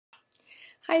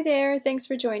Hi there, thanks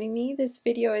for joining me. This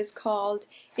video is called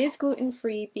Is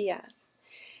Gluten-Free BS?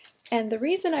 And the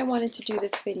reason I wanted to do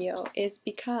this video is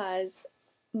because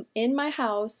in my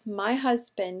house, my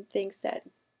husband thinks that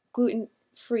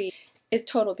gluten-free is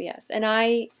total BS. And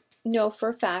I know for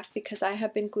a fact, because I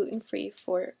have been gluten-free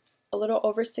for a little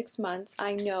over 6 months,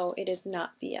 I know it is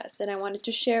not BS. And I wanted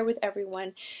to share with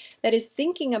everyone that is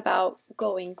thinking about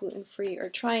going gluten-free or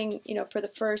trying, for the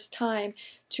first time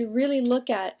to really look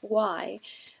at why.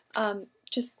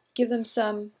 Just give them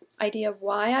some idea of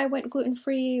why I went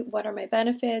gluten-free, what are my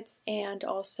benefits, and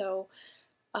also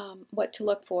what to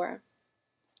look for.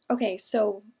 Okay,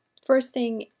 so first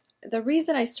thing, the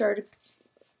reason I started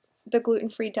the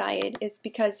gluten-free diet is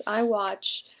because I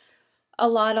watch a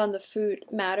lot on the Food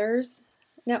Matters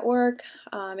network.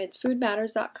 It's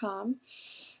foodmatters.com.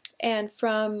 And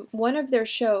from one of their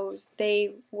shows,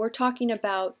 they were talking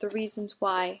about the reasons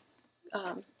why,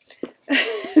 the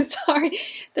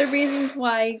reasons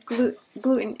why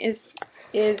gluten is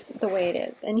the way it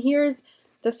is. And here's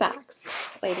the facts,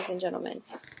 ladies and gentlemen.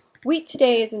 Wheat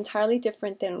today is entirely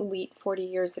different than wheat 40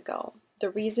 years ago. The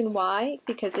reason why,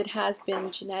 because it has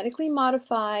been genetically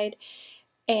modified,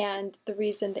 and the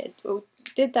reason that it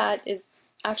did that is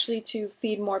actually to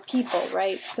feed more people,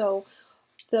 right? So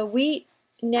the wheat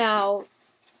now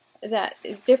that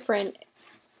is different,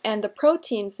 and the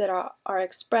proteins that are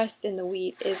expressed in the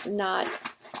wheat is not,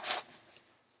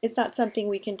 it's not something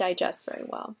we can digest very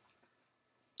well.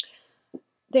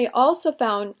 They also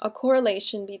found a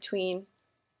correlation between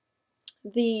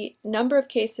the number of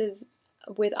cases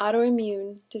with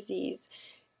autoimmune disease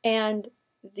and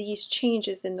these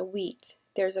changes in the wheat.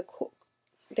 There's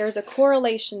a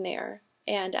correlation there,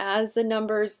 and as the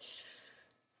numbers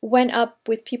went up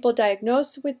with people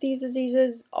diagnosed with these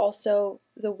diseases, also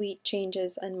the wheat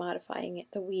changes and modifying it,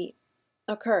 the wheat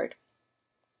occurred.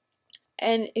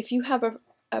 And if you have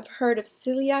heard of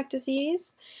celiac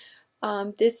disease,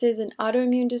 this is an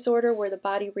autoimmune disorder where the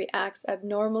body reacts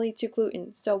abnormally to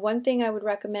gluten. So one thing I would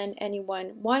recommend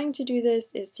anyone wanting to do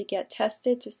this is to get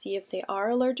tested to see if they are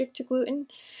allergic to gluten.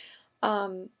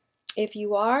 If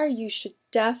you are, you should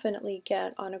definitely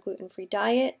get on a gluten-free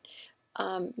diet.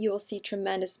 You will see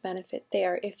tremendous benefit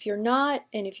there. If you're not,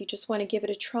 and if you just want to give it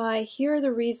a try, here are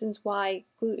the reasons why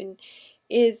gluten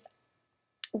is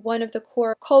one of the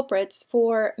core culprits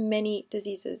for many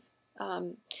diseases.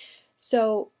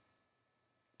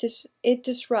 It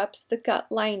disrupts the gut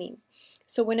lining.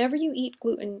 So whenever you eat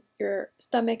gluten, your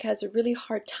stomach has a really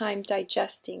hard time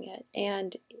digesting it,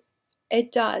 and it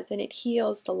does, and it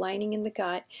heals the lining in the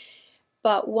gut.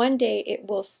 But one day it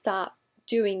will stop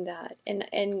doing that, and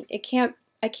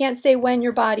I can't say when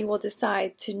your body will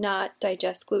decide to not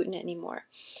digest gluten anymore.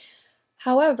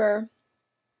 However,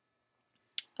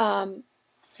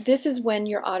 this is when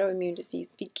your autoimmune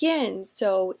disease begins.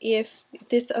 So if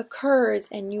this occurs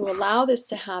and you allow this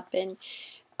to happen,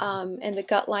 and the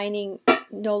gut lining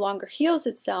no longer heals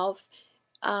itself,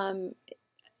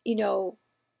 you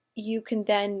can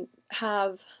then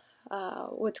have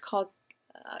what's called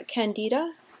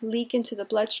candida leak into the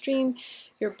bloodstream.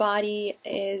 Your body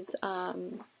is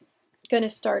going to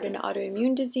start an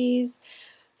autoimmune disease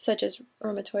such as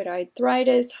rheumatoid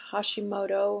arthritis,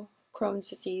 Hashimoto, Crohn's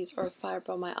disease, or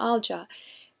fibromyalgia.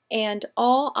 And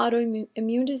all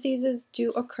autoimmune diseases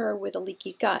do occur with a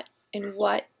leaky gut. And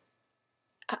what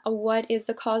is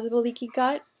the cause of a leaky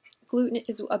gut? Gluten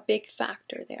is a big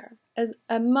factor there, as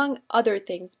among other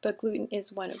things, but gluten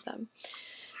is one of them.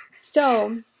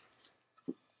 So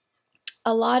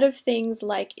a lot of things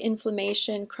like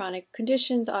inflammation, chronic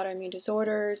conditions, autoimmune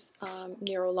disorders,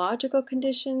 neurological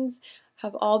conditions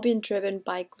have all been driven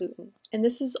by gluten. And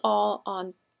this is all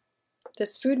on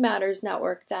this Food Matters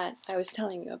network that I was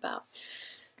telling you about.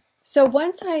 So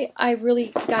once I really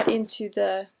got into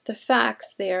the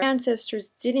facts there, ancestors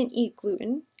didn't eat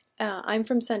gluten. I'm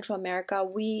from Central America.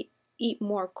 We eat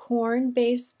more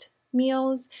corn-based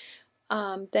meals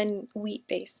than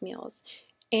wheat-based meals.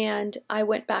 And I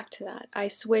went back to that. I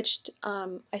switched,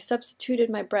 I substituted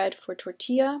my bread for corn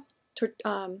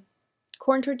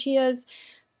tortillas.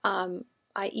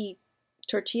 I eat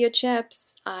tortilla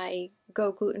chips. I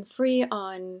go gluten-free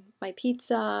on my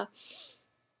pizza.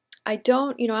 I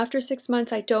don't, after 6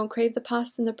 months, I don't crave the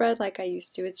pasta and the bread like I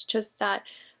used to. It's just that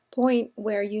point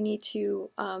where you need to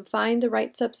find the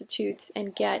right substitutes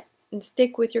and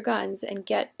stick with your guns and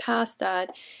get past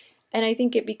that. And I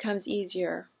think it becomes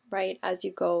easier, right, as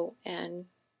you go and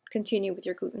continue with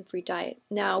your gluten-free diet.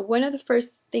 Now, one of the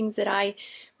first things that I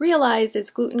realized is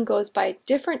gluten goes by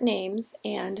different names,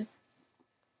 and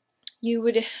you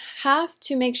would have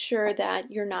to make sure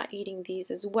that you're not eating these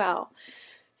as well.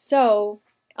 So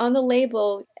on the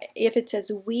label, if it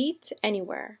says wheat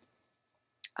anywhere,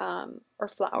 or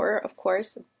flour, of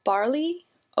course, barley,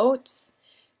 oats,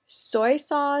 soy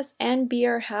sauce, and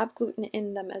beer have gluten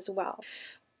in them as well.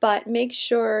 But make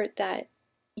sure that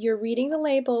you're reading the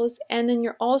labels, and then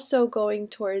you're also going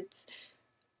towards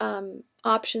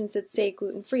options that say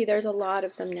gluten-free. There's a lot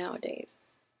of them nowadays.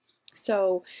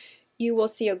 So you will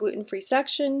see a gluten-free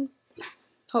section,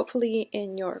 hopefully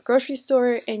in your grocery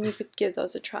store, and you could give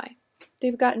those a try.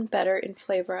 They've gotten better in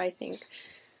flavor, I think.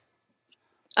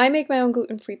 I make my own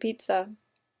gluten-free pizza,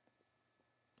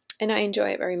 and I enjoy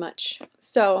it very much.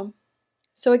 So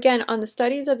again, on the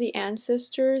studies of the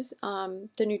ancestors,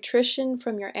 the nutrition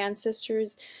from your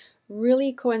ancestors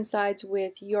really coincides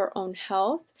with your own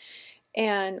health.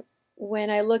 And when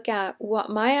I look at what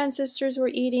my ancestors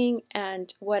were eating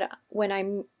and when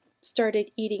I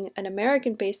started eating an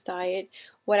American-based diet,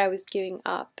 what I was giving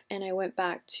up, and I went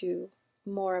back to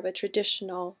more of a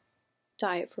traditional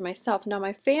diet for myself. Now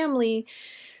my family,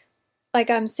 like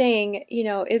I'm saying, you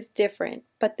know, is different,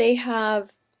 but they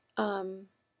have,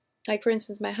 like for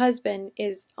instance, my husband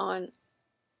is not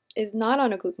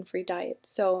on a gluten-free diet,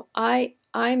 so I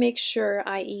make sure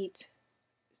I eat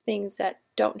things that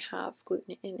don't have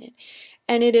gluten in it,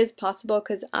 and it is possible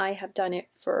because I have done it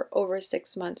for over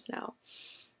 6 months now.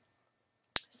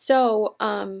 So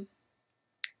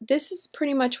this is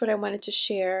pretty much what I wanted to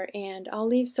share, and I'll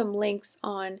leave some links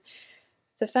on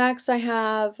the facts I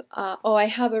have. I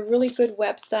have a really good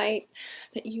website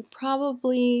that you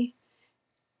probably,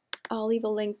 I'll leave a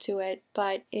link to it,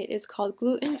 but it is called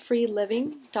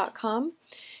glutenfreeliving.com,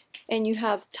 and you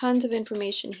have tons of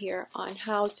information here on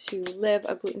how to live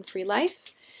a gluten-free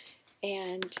life.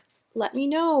 And let me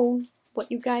know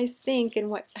what you guys think and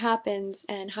what happens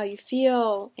and how you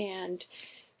feel, and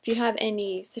if you have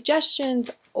any suggestions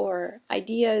or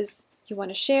ideas you want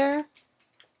to share,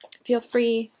 feel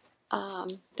free.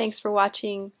 Thanks for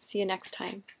watching. See you next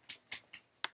time.